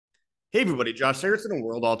Hey everybody, Josh Sigurdson of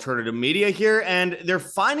World Alternative Media here, and they're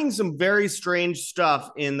finding some very strange stuff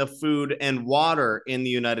in the food and water in the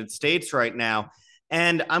United States right now.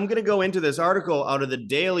 And I'm going to go into this article out of the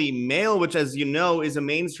Daily Mail, which, as you know, is a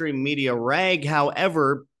mainstream media rag.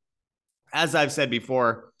 However, as I've said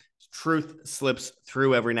before, truth slips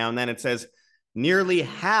through every now and then. It says nearly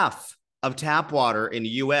half of tap water in the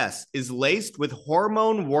US is laced with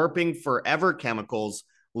hormone warping forever chemicals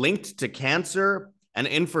linked to cancer and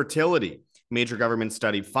infertility, major government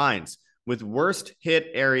study finds, with worst hit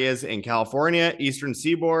areas in California, Eastern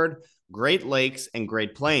Seaboard, Great Lakes, and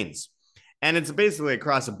Great Plains. And it's basically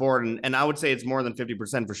across the board. And I would say it's more than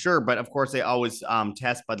 50% for sure. But of course, they always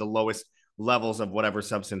test by the lowest levels of whatever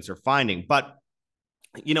substance they're finding. But,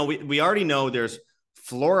 we already know there's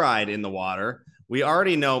fluoride in the water. We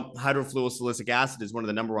already know hydrofluorosilicic acid is one of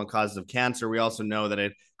the number one causes of cancer. We also know that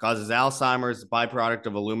it causes Alzheimer's, byproduct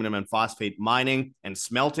of aluminum and phosphate mining and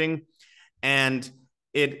smelting. And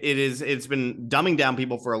it's been dumbing down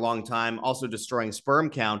people for a long time, also destroying sperm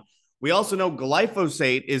count. We also know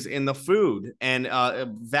glyphosate is in the food and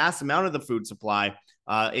a vast amount of the food supply,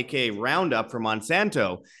 aka Roundup from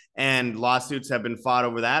Monsanto. And lawsuits have been fought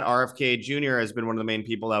over that. RFK Jr. has been one of the main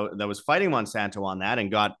people that was fighting Monsanto on that and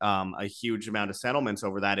got a huge amount of settlements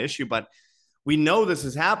over that issue. But we know this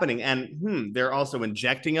is happening. And they're also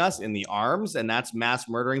injecting us in the arms, and that's mass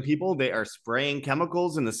murdering people. They are spraying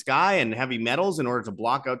chemicals in the sky and heavy metals in order to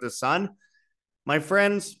block out the sun. My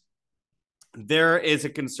friends, there is a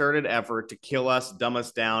concerted effort to kill us, dumb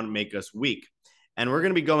us down, make us weak. And we're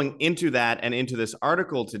going to be going into that and into this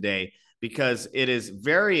article today because it is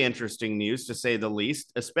very interesting news, to say the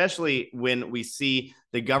least, especially when we see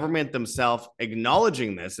the government themselves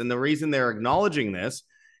acknowledging this. And the reason they're acknowledging this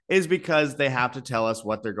is because they have to tell us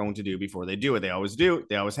what they're going to do before they do it. They always do.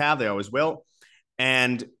 They always have. They always will.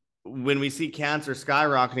 And when we see cancer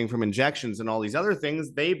skyrocketing from injections and all these other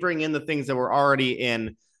things, they bring in the things that were already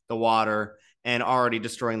in the water and already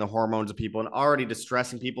destroying the hormones of people and already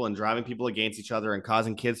distressing people and driving people against each other and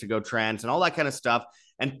causing kids to go trans and all that kind of stuff,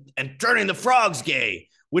 and turning the frogs gay,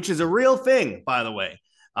 which is a real thing, by the way,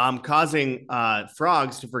 causing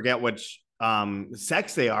frogs to forget which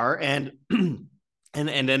sex they are and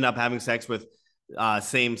end up having sex with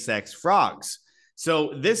same-sex frogs.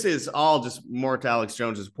 So this is all just more to Alex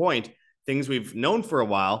Jones's point, things we've known for a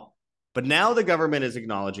while, but now the government is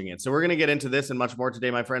acknowledging it. So we're going to get into this and much more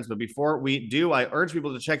today, my friends. But before we do, I urge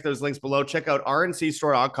people to check those links below. Check out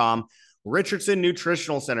rncstore.com, Richardson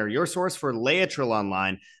Nutritional Center, your source for Laetrile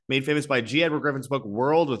online, made famous by G. Edward Griffin's book,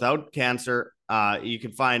 World Without Cancer. You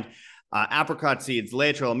can find apricot seeds,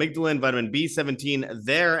 Laetrile, amygdalin, vitamin B17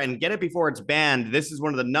 there, and get it before it's banned. This is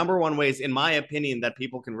one of the number one ways, in my opinion, that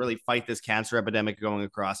people can really fight this cancer epidemic going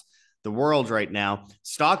across the world right now.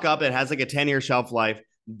 Stock up. It has like a 10-year shelf life.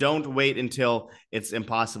 Don't wait until it's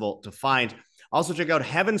impossible to find. Also, check out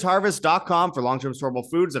heavensharvest.com for long-term storable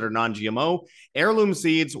foods that are non-GMO, heirloom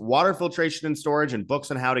seeds, water filtration and storage, and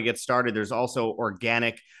books on how to get started. There's also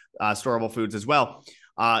organic storable foods as well.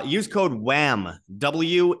 Use code WAM,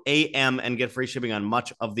 W-A-M, and get free shipping on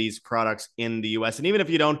much of these products in the US. And even if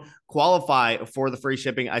you don't qualify for the free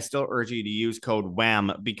shipping, I still urge you to use code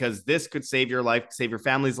WAM because this could save your life, save your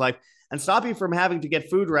family's life, and stop you from having to get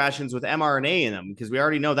food rations with mRNA in them, because we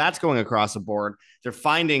already know that's going across the board. They're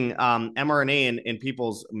finding mRNA in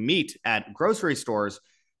people's meat at grocery stores.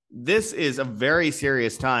 This is a very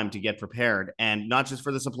serious time to get prepared, and not just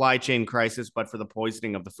for the supply chain crisis, but for the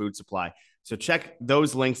poisoning of the food supply. So check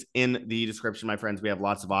those links in the description, my friends. We have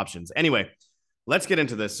lots of options. Anyway, let's get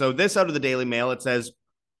into this. So this out of the Daily Mail, it says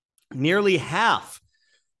nearly half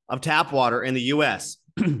of tap water in the US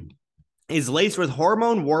is laced with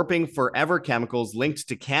hormone warping forever chemicals linked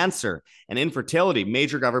to cancer and infertility,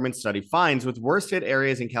 major government study finds, with worst hit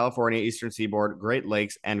areas in California, Eastern Seaboard, Great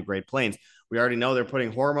Lakes, and Great Plains. We already know they're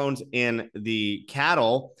putting hormones in the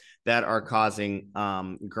cattle that are causing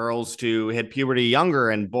girls to hit puberty younger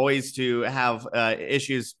and boys to have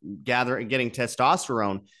issues getting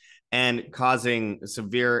testosterone and causing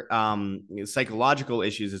severe psychological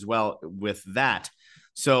issues as well with that.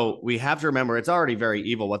 So we have to remember it's already very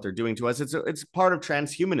evil what they're doing to us. It's part of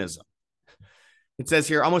transhumanism. It says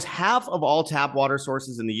here, almost half of all tap water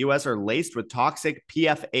sources in the U.S. are laced with toxic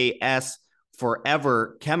PFAS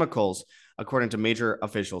forever chemicals, according to major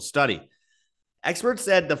official study. Experts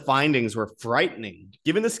said the findings were frightening,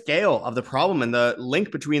 given the scale of the problem and the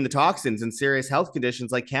link between the toxins and serious health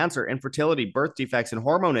conditions like cancer, infertility, birth defects, and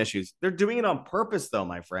hormone issues. They're doing it on purpose, though,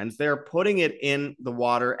 my friends. They're putting it in the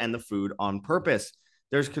water and the food on purpose.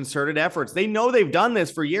 There's concerted efforts. They know they've done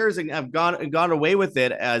this for years and have gone away with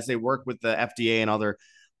it as they work with the FDA and other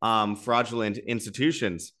fraudulent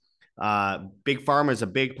institutions. Big Pharma is a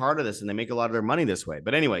big part of this, and they make a lot of their money this way.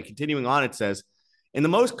 But anyway, continuing on, it says, in the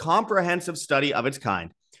most comprehensive study of its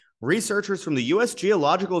kind, researchers from the U.S.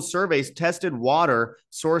 Geological Surveys tested water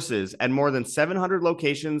sources at more than 700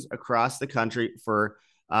 locations across the country for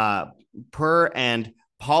per and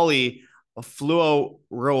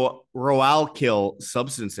polyfluoroalkyl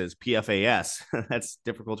substances, PFAS. That's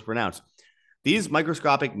difficult to pronounce. These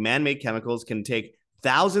microscopic man-made chemicals can take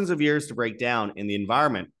thousands of years to break down in the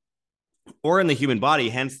environment or in the human body,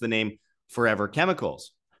 hence the name forever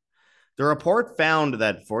chemicals. The report found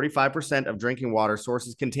that 45% of drinking water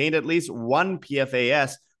sources contained at least one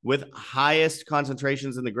PFAS, with highest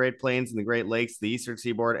concentrations in the Great Plains and the Great Lakes, the Eastern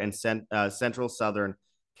Seaboard, and Central Southern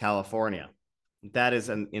California. That is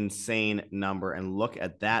an insane number. And look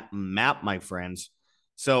at that map, my friends.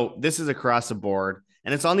 So this is across the board,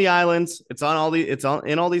 and it's on the islands. It's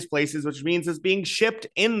in all these places, which means it's being shipped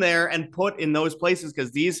in there and put in those places,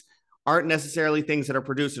 because these aren't necessarily things that are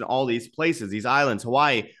produced in all these places, these islands.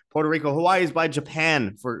 Hawaii, Puerto Rico. Hawaii is by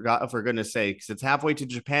Japan, for goodness sakes. It's halfway to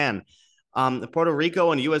Japan. Puerto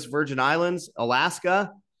Rico and U.S. Virgin Islands,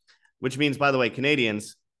 Alaska, which means, by the way,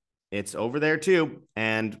 Canadians, it's over there too.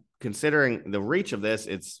 And considering the reach of this,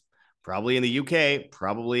 it's probably in the UK,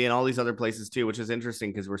 probably in all these other places too, which is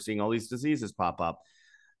interesting because we're seeing all these diseases pop up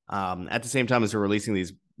at the same time as we're releasing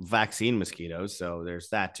these vaccine mosquitoes. So there's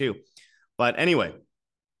that too. But anyway,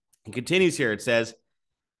 it continues here. It says,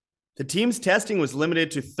 the team's testing was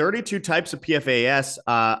limited to 32 types of PFAS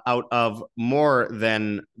out of more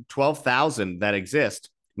than 12,000 that exist,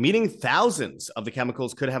 meaning thousands of the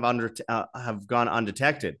chemicals could have gone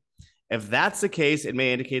undetected. If that's the case, it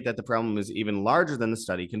may indicate that the problem is even larger than the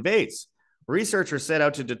study conveys. Researchers set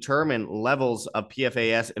out to determine levels of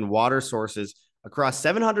PFAS in water sources across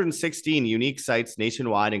 716 unique sites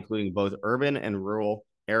nationwide, including both urban and rural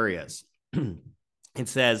areas. It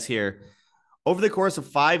says here, over the course of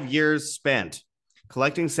 5 years spent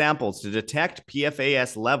collecting samples to detect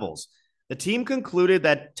PFAS levels, the team concluded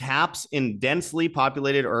that taps in densely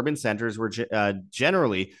populated urban centers were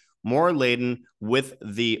generally more laden with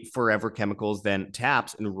the forever chemicals than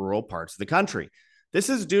taps in rural parts of the country. This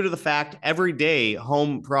is due to the fact everyday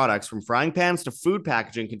home products, from frying pans to food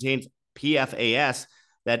packaging, contains PFAS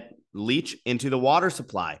that leach into the water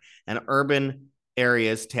supply, and urban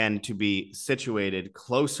areas tend to be situated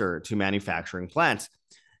closer to manufacturing plants.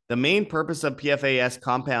 The main purpose of PFAS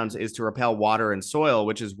compounds is to repel water and soil,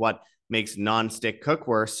 which is what makes non-stick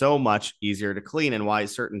cookware so much easier to clean and why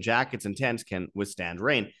certain jackets and tents can withstand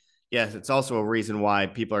rain. Yes, it's also a reason why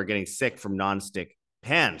people are getting sick from non-stick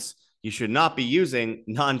pans. You should not be using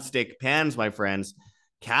non-stick pans, my friends.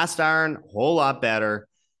 Cast iron, whole lot better.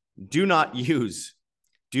 Do not use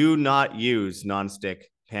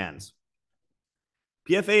non-stick pans.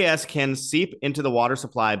 PFAS can seep into the water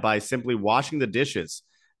supply by simply washing the dishes.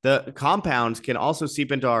 The compounds can also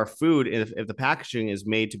seep into our food if the packaging is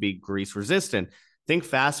made to be grease resistant. Think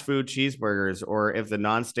fast food cheeseburgers, or if the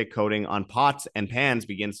nonstick coating on pots and pans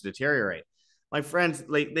begins to deteriorate. My friends,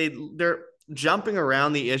 they're jumping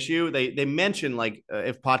around the issue. They mention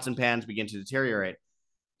if pots and pans begin to deteriorate,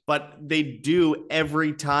 but they do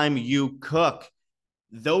every time you cook.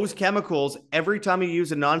 Those chemicals, every time you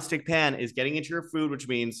use a nonstick pan, is getting into your food, which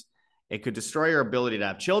means it could destroy your ability to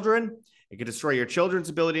have children. It could destroy your children's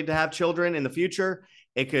ability to have children in the future.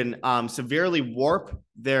 It can severely warp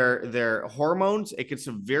their hormones. It can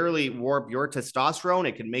severely warp your testosterone.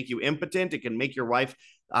 It can make you impotent. It can make your wife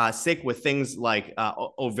sick with things like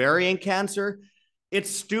ovarian cancer. It's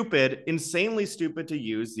stupid, insanely stupid to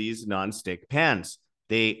use these nonstick pans.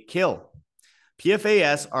 They kill.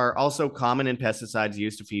 PFAS are also common in pesticides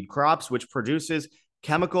used to feed crops, which produces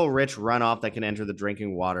chemical-rich runoff that can enter the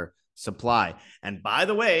drinking water supply. And by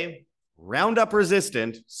the way, Roundup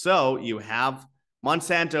resistant. So you have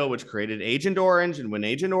Monsanto, which created Agent Orange. And when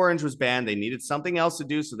Agent Orange was banned, they needed something else to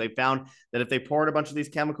do. So they found that if they poured a bunch of these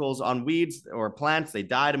chemicals on weeds or plants, they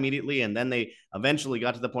died immediately. And then they eventually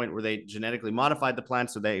got to the point where they genetically modified the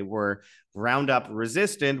plants so they were Roundup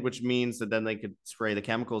resistant, which means that then they could spray the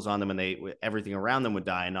chemicals on them and everything around them would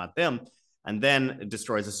die and not them. And then it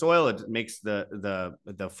destroys the soil. It makes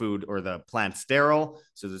the food or the plant sterile.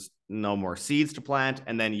 So there's no more seeds to plant.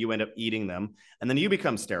 And then you end up eating them. And then you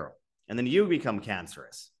become sterile. And then you become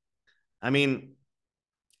cancerous. I mean,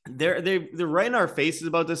 they're right in our faces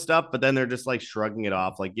about this stuff, but then they're just like shrugging it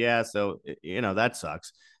off. Like, yeah, so, that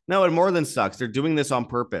sucks. No, it more than sucks. They're doing this on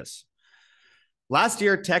purpose. Last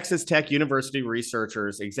year, Texas Tech University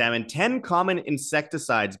researchers examined 10 common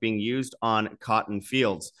insecticides being used on cotton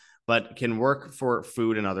fields, but can work for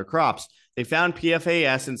food and other crops. They found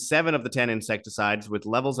PFAS in 7 of the 10 insecticides with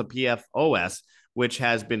levels of PFOS which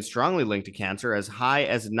has been strongly linked to cancer, as high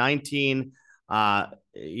as 19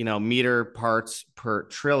 meter parts per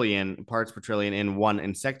trillion in one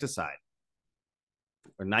insecticide,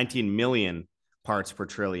 or 19 million parts per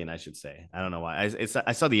trillion, I should say. I don't know why.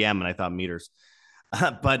 I saw the M and I thought meters.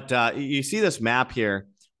 But you see this map here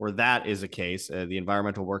where that is a case. The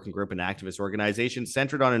Environmental Working Group and activist organizations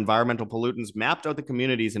centered on environmental pollutants mapped out the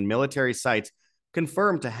communities and military sites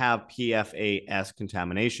confirmed to have PFAS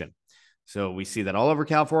contamination. So we see that all over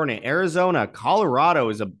California, Arizona, Colorado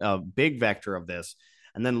is a big vector of this.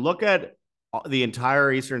 And then look at the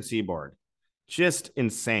entire Eastern Seaboard. Just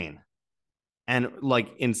insane. And like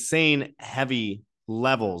insane heavy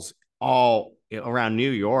levels all around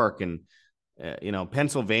New York and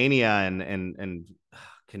Pennsylvania and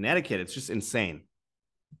Connecticut. It's just insane.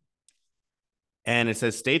 And it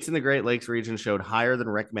says states in the Great Lakes region showed higher than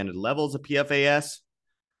recommended levels of PFAS.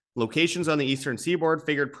 Locations on the Eastern Seaboard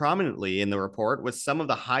figured prominently in the report with some of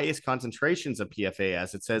the highest concentrations of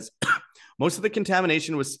PFAS. It says most of the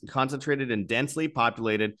contamination was concentrated in densely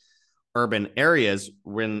populated urban areas,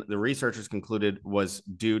 when the researchers concluded was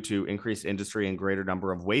due to increased industry and greater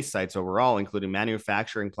number of waste sites overall, including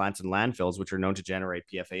manufacturing plants and landfills, which are known to generate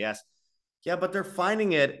PFAS. Yeah, but they're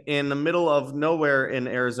finding it in the middle of nowhere in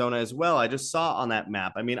Arizona as well. I just saw on that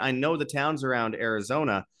map. I mean, I know the towns around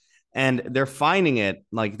Arizona, and they're finding it.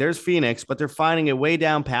 Like there's Phoenix, but they're finding it way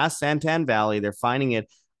down past Santan Valley. They're finding it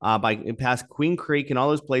by past Queen Creek and all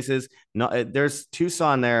those places. No, there's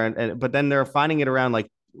Tucson there, but then they're finding it around like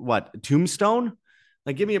Tombstone.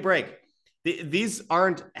 Like, give me a break. These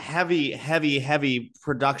aren't heavy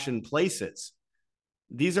production places.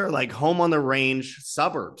 These are like home on the range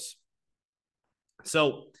suburbs.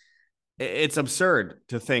 So it's absurd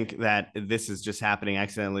to think that this is just happening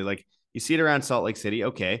accidentally. Like you see it around Salt Lake City.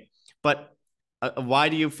 Okay. But why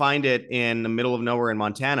do you find it in the middle of nowhere in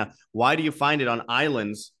Montana? Why do you find it on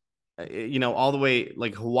islands, all the way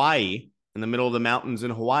like Hawaii, in the middle of the mountains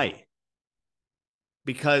in Hawaii?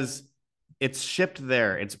 Because it's shipped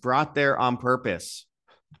there. It's brought there on purpose.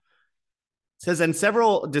 It says, and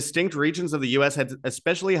several distinct regions of the U.S. had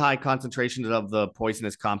especially high concentrations of the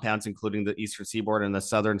poisonous compounds, including the Eastern Seaboard and the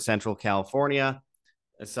Southern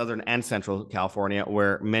and Central California,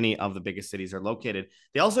 where many of the biggest cities are located.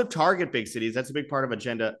 They also target big cities. That's a big part of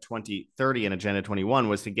Agenda 2030 and Agenda 21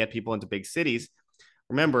 was to get people into big cities.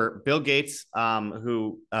 Remember, Bill Gates,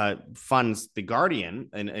 who funds The Guardian,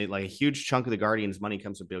 and like a huge chunk of The Guardian's money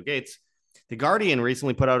comes from Bill Gates. The Guardian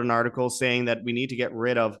recently put out an article saying that we need to get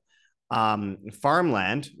rid of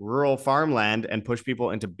rural farmland, and push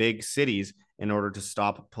people into big cities in order to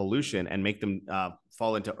stop pollution and make them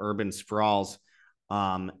fall into urban sprawls,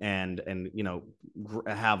 and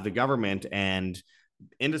have the government and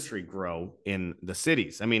industry grow in the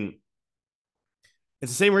cities. I mean,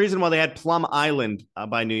 it's the same reason why they had Plum Island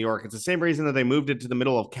by New York. It's the same reason that they moved it to the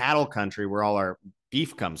middle of cattle country where all our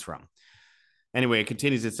beef comes from. Anyway, it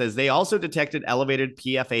continues. It says they also detected elevated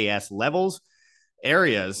PFAS levels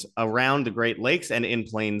areas around the Great Lakes and in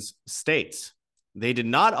Plains states. They did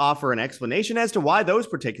not offer an explanation as to why those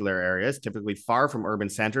particular areas, typically far from urban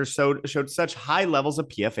centers, showed such high levels of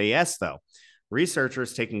PFAS, though.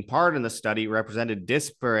 Researchers taking part in the study represented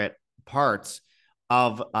disparate parts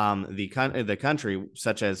of the country,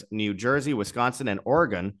 such as New Jersey, Wisconsin, and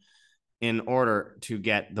Oregon, in order to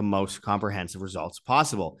get the most comprehensive results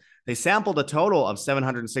possible. They sampled a total of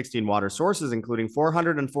 716 water sources, including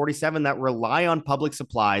 447 that rely on public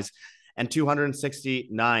supplies and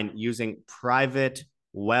 269 using private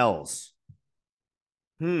wells.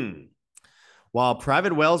 While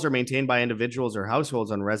private wells are maintained by individuals or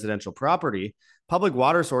households on residential property, public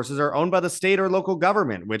water sources are owned by the state or local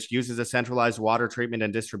government, which uses a centralized water treatment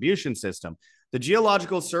and distribution system. The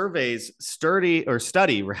Geological Survey's study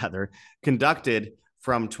conducted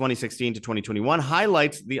from 2016 to 2021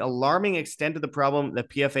 highlights the alarming extent of the problem that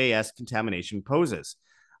PFAS contamination poses.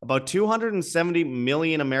 About 270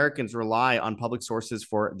 million Americans rely on public sources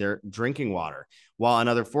for their drinking water, while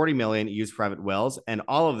another 40 million use private wells, and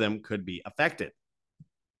all of them could be affected.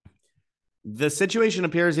 The situation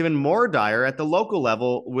appears even more dire at the local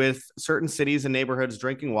level, with certain cities and neighborhoods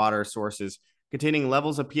drinking water sources containing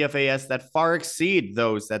levels of PFAS that far exceed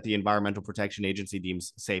those that the Environmental Protection Agency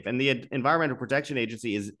deems safe. And the Environmental Protection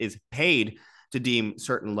Agency is paid to deem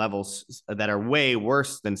certain levels that are way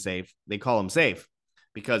worse than safe. They call them safe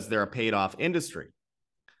because they're a paid off industry.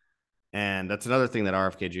 And that's another thing that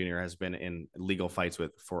RFK Jr. has been in legal fights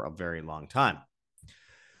with for a very long time.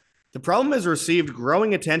 The problem has received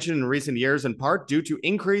growing attention in recent years, in part due to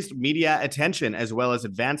increased media attention, as well as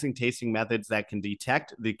advancing tasting methods that can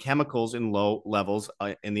detect the chemicals in low levels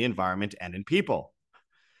in the environment and in people.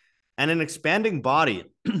 And an expanding body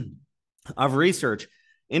of research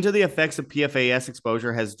into the effects of PFAS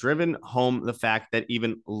exposure has driven home the fact that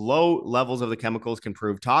even low levels of the chemicals can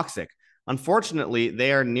prove toxic. Unfortunately,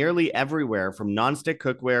 they are nearly everywhere, from nonstick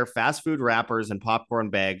cookware, fast food wrappers, and popcorn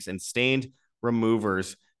bags, and stained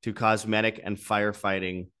removers to cosmetic and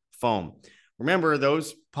firefighting foam. Remember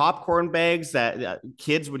those popcorn bags that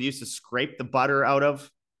kids would use to scrape the butter out of?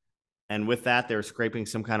 And with that, they were scraping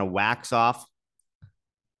some kind of wax off.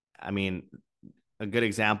 I mean, a good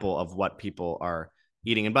example of what people are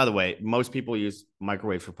eating. And by the way, most people use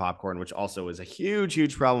microwave for popcorn, which also is a huge,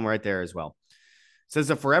 huge problem right there as well. It says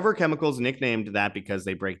the forever chemicals nicknamed that because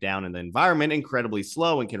they break down in the environment incredibly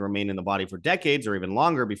slow and can remain in the body for decades or even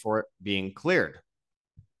longer before being cleared.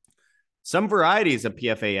 Some varieties of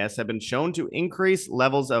PFAS have been shown to increase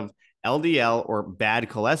levels of LDL or bad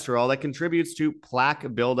cholesterol that contributes to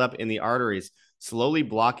plaque buildup in the arteries, slowly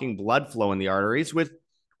blocking blood flow in the arteries,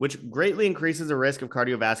 which greatly increases the risk of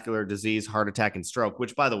cardiovascular disease, heart attack, and stroke,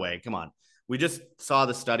 which, by the way, come on. We just saw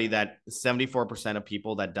the study that 74% of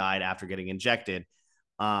people that died after getting injected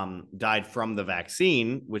died from the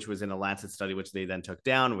vaccine, which was in a Lancet study, which they then took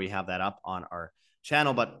down. We have that up on our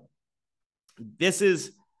channel. But this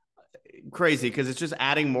is crazy because it's just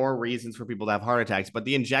adding more reasons for people to have heart attacks. But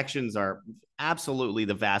the injections are absolutely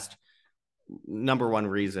the vast number one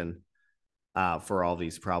reason for all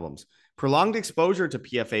these problems. Prolonged exposure to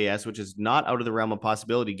PFAS, which is not out of the realm of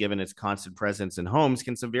possibility given its constant presence in homes,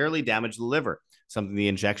 can severely damage the liver, something the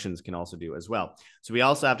injections can also do as well. So we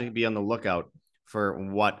also have to be on the lookout for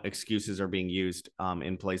what excuses are being used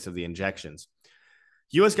in place of the injections.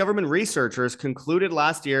 U.S. government researchers concluded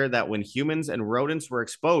last year that when humans and rodents were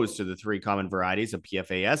exposed to the three common varieties of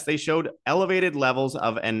PFAS, they showed elevated levels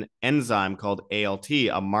of an enzyme called ALT,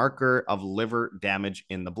 a marker of liver damage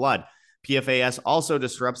in the blood. PFAS also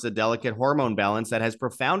disrupts the delicate hormone balance that has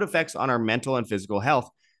profound effects on our mental and physical health.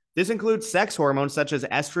 This includes sex hormones such as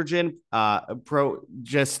estrogen,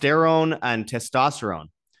 progesterone, and testosterone.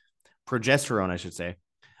 Progesterone, I should say.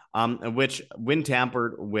 Which, when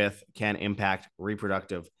tampered with, can impact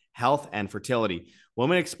reproductive health and fertility.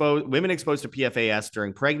 Women exposed to PFAS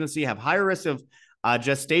during pregnancy have higher risk of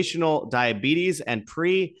gestational diabetes and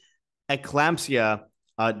pre-eclampsia,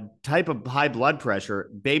 a type of high blood pressure.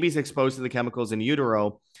 Babies exposed to the chemicals in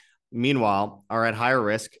utero, meanwhile, are at higher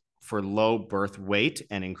risk for low birth weight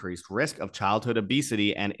and increased risk of childhood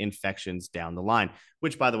obesity and infections down the line,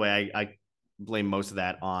 which, by the way, I blame most of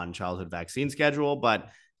that on childhood vaccine schedule, but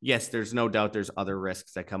yes, there's no doubt there's other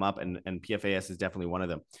risks that come up, and PFAS is definitely one of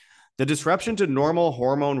them. The disruption to normal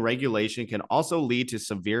hormone regulation can also lead to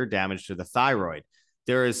severe damage to the thyroid.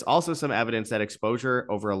 There is also some evidence that exposure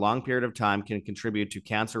over a long period of time can contribute to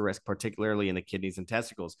cancer risk, particularly in the kidneys and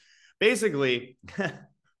testicles. Basically,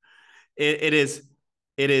 it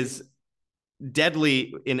is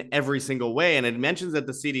deadly in every single way. And it mentions that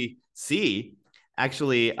the CDC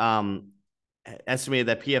actually estimated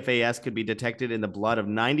that PFAS could be detected in the blood of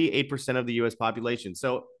 98% of the US population.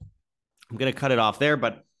 So I'm going to cut it off there.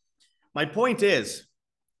 But my point is,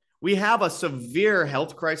 we have a severe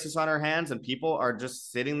health crisis on our hands, and people are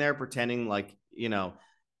just sitting there pretending like, you know,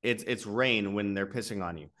 it's rain when they're pissing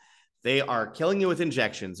on you. They are killing you with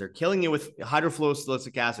injections. They're killing you with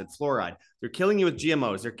hydrofluorosilicic acid, fluoride. They're killing you with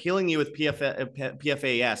GMOs. They're killing you with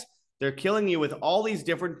PFAS. They're killing you with all these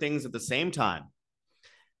different things at the same time.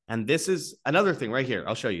 And this is another thing right here.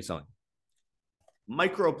 I'll show you something.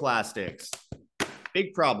 Microplastics,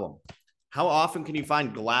 big problem. How often can you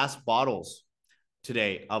find glass bottles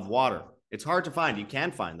today of water? It's hard to find. You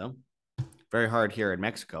can find them. Very hard here in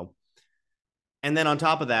Mexico. And then on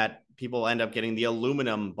top of that, people end up getting the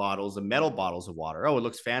aluminum bottles, the metal bottles of water. Oh, it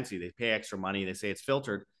looks fancy. They pay extra money. They say it's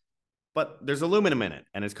filtered, but there's aluminum in it,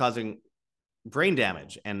 and it's causing brain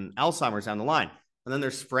damage and Alzheimer's down the line. And then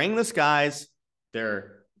they're spraying the skies.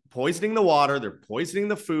 They're poisoning the water. They're poisoning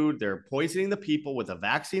the food. They're poisoning the people with the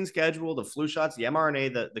vaccine schedule, the flu shots, the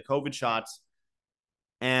mRNA, the COVID shots.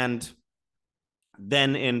 And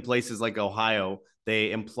then in places like Ohio,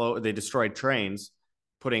 they destroyed trains,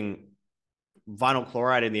 putting vinyl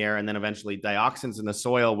chloride in the air, and then eventually dioxins in the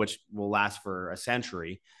soil, which will last for a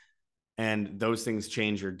century. And those things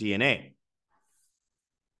change your DNA.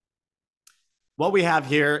 What we have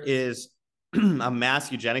here is a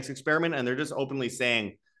mass eugenics experiment, and they're just openly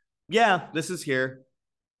saying, yeah, this is here.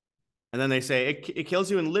 And then they say it kills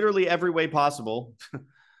you in literally every way possible.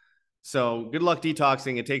 So good luck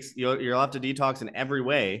detoxing. You'll have to detox in every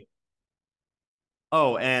way.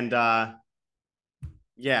 Oh, and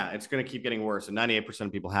yeah, it's going to keep getting worse. And 98%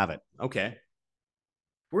 of people have it. Okay.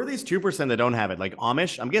 Who are these 2% that don't have it? Like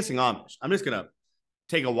Amish? I'm guessing Amish. I'm just going to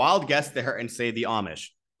take a wild guess there and say the Amish.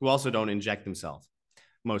 who also don't inject themselves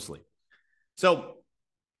mostly. So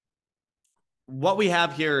what we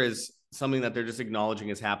have here is something that they're just acknowledging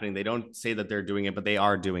is happening. They don't say that they're doing it, but they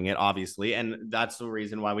are doing it, obviously. And that's the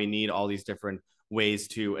reason why we need all these different ways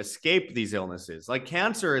to escape these illnesses. Like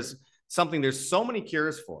cancer is something there's so many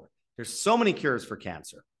cures for. There's so many cures for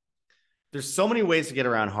cancer. There's so many ways to get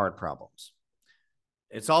around heart problems.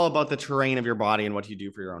 It's all about the terrain of your body and what you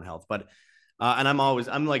do for your own health. But, and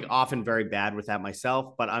I'm like often very bad with that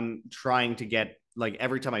myself, but I'm trying to get, like,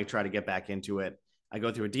 every time I try to get back into it, I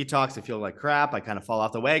go through a detox. I feel like crap. I kind of fall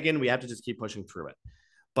off the wagon. We have to just keep pushing through it.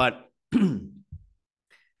 But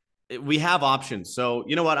we have options. So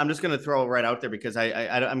you know what? I'm just going to throw it right out there because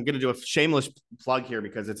I'm going to do a shameless plug here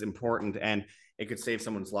because it's important and it could save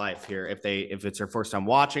someone's life here if it's their first time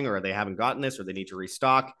watching or they haven't gotten this or they need to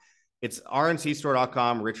restock. It's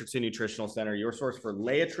rncstore.com, Richardson Nutritional Center, your source for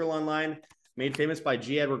Laetrile online. Made famous by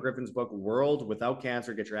G. Edward Griffin's book, World Without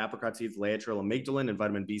Cancer. Get your apricot seeds, Laetrile, amygdalin, and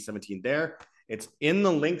vitamin B17 there. It's in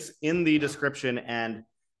the links in the description, and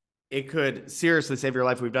it could seriously save your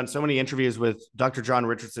life. We've done so many interviews with Dr. John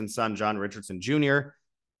Richardson's son, John Richardson Jr.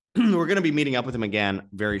 We're going to be meeting up with him again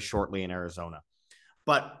very shortly in Arizona.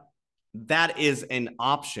 But that is an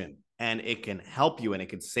option, and it can help you, and it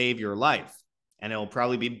could save your life. And it'll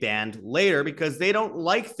probably be banned later because they don't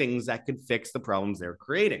like things that could fix the problems they're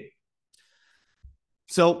creating.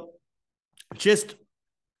 So just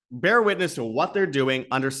bear witness to what they're doing,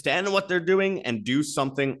 understand what they're doing, and do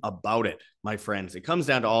something about it, my friends. It comes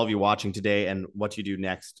down to all of you watching today and what you do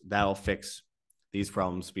next. That'll fix these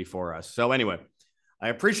problems before us. So anyway, I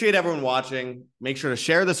appreciate everyone watching. Make sure to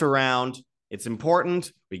share this around. It's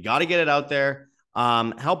important. We got to get it out there.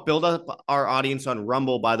 Help build up our audience on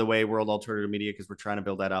Rumble, by the way, World Alternative Media, because we're trying to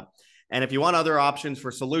build that up. And if you want other options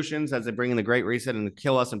for solutions as they bring in the Great Reset and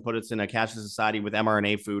kill us and put us in a cashless society with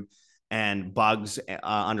mRNA food and bugs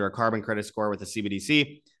under a carbon credit score with the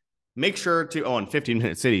CBDC, make sure to, and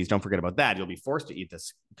 15-minute cities, don't forget about that. You'll be forced to eat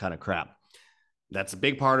this kind of crap. That's a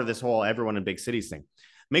big part of this whole everyone in big cities thing.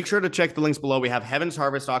 Make sure to check the links below. We have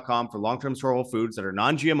heavensharvest.com for long-term storable foods that are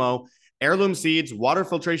non-GMO, heirloom seeds, water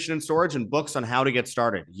filtration and storage, and books on how to get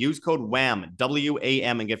started. Use code WAM,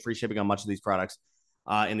 W-A-M, and get free shipping on much of these products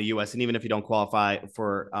in the U.S. And even if you don't qualify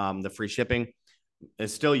for the free shipping,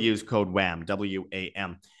 still use code WAM,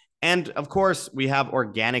 W-A-M. And of course, we have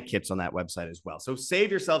organic kits on that website as well. So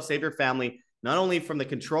save yourself, save your family, not only from the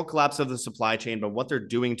control collapse of the supply chain, but what they're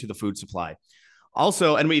doing to the food supply.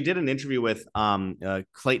 Also, and we did an interview with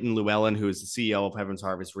Clayton Llewellyn, who is the CEO of Heaven's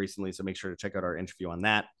Harvest recently. So make sure to check out our interview on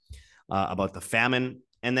that about the famine.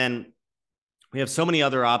 And then we have so many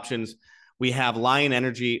other options. We have Lion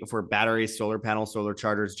Energy for batteries, solar panels, solar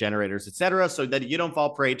chargers, generators, etc., so that you don't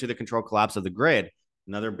fall prey to the control collapse of the grid.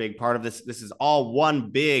 Another big part of this. This is all one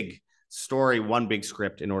big story, one big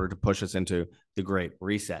script in order to push us into the Great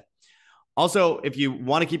Reset. Also, if you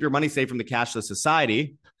want to keep your money safe from the cashless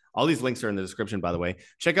society, all these links are in the description, by the way.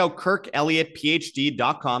 Check out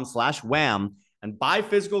KirkElliottPhD.com/wham and buy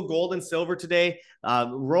physical gold and silver today.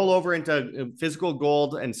 Roll over into physical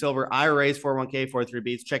gold and silver IRAs, 401k,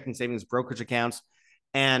 403bs, checking savings, brokerage accounts,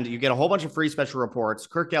 and you get a whole bunch of free special reports.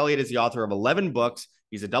 Kirk Elliott is the author of 11 books.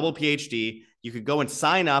 He's a double PhD. You could go and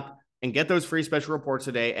sign up and get those free special reports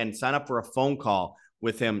today and sign up for a phone call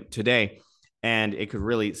with him today. And it could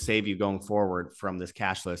really save you going forward from this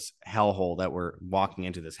cashless hellhole that we're walking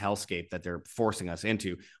into, this hellscape that they're forcing us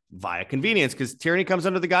into via convenience, because tyranny comes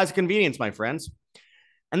under the guise of convenience, my friends.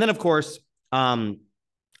 And then, of course,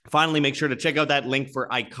 finally, make sure to check out that link for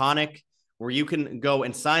Iconic, where you can go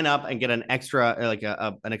and sign up and get an extra, like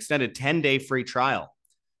an extended 10-day free trial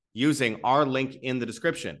using our link in the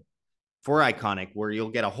description for Iconic, where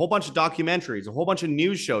you'll get a whole bunch of documentaries, a whole bunch of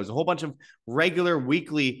news shows, a whole bunch of regular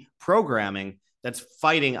weekly programming that's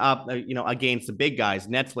fighting up, against the big guys,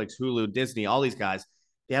 Netflix, Hulu, Disney, all these guys.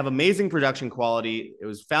 They have amazing production quality. It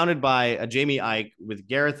was founded by Jamie Ike with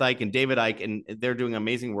Gareth Ike and David Ike, and they're doing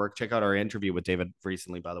amazing work. Check out our interview with David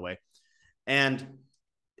recently, by the way. And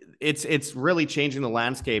it's really changing the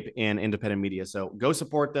landscape in independent media. So go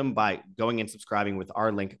support them by going and subscribing with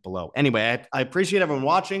our link below. Anyway, I appreciate everyone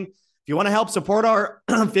watching. If you want to help support our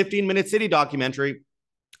 15-minute city documentary,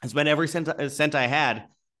 I spent every cent I had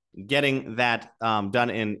getting that done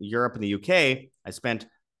in Europe and the UK. I spent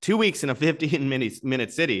 2 weeks in a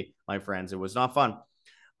 15-minute city, my friends. It was not fun.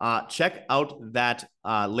 Check out that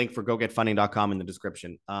link for gogetfunding.com in the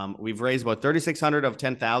description. We've raised about $3,600 of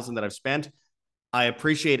 $10,000 that I've spent. I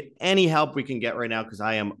appreciate any help we can get right now because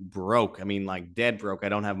I am broke. I mean, like dead broke. I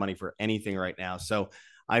don't have money for anything right now. So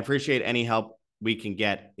I appreciate any help we can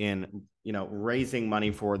get in, raising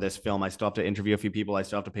money for this film. I still have to interview a few people. I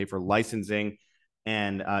still have to pay for licensing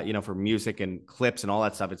and for music and clips and all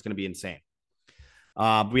that stuff. It's going to be insane.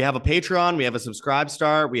 We have a Patreon, we have a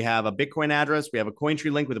Subscribestar, we have a Bitcoin address, we have a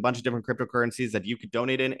Cointree link with a bunch of different cryptocurrencies that you could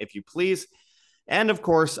donate in if you please. And of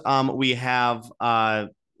course, we have an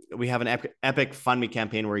Epic Fund Me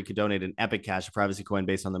campaign where you could donate an Epic Cash, a privacy coin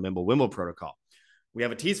based on the Mimblewimble protocol. We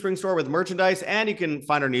have a Teespring store with merchandise, and you can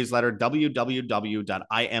find our newsletter,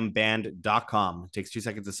 www.imband.com. It takes 2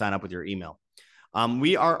 seconds to sign up with your email.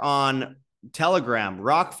 We are on Telegram,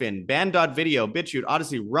 Rockfin, Band.video, BitChute,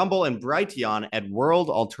 Odyssey, Rumble, and Brighteon at World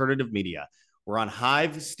Alternative Media. We're on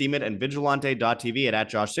Hive, Steemit, and Vigilante.tv at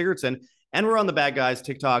Josh Sigurdson. And we're on the Bad Guys,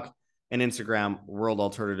 TikTok, and Instagram, World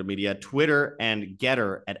Alternative Media, Twitter, and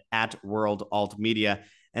Getter at World Alt Media.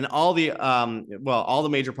 And all the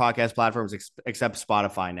major podcast platforms except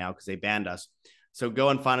Spotify now because they banned us. So go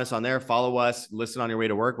and find us on there, follow us, listen on your way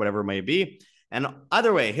to work, whatever it may be. And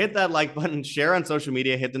either way, hit that like button, share on social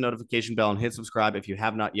media, hit the notification bell, and hit subscribe if you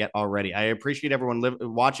have not yet already. I appreciate everyone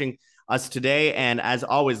watching us today. And as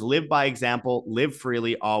always, live by example, live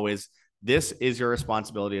freely always. This is your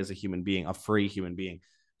responsibility as a human being, a free human being.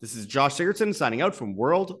 This is Josh Sigurdson signing out from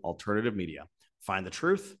World Alternative Media. Find the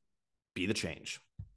truth, be the change.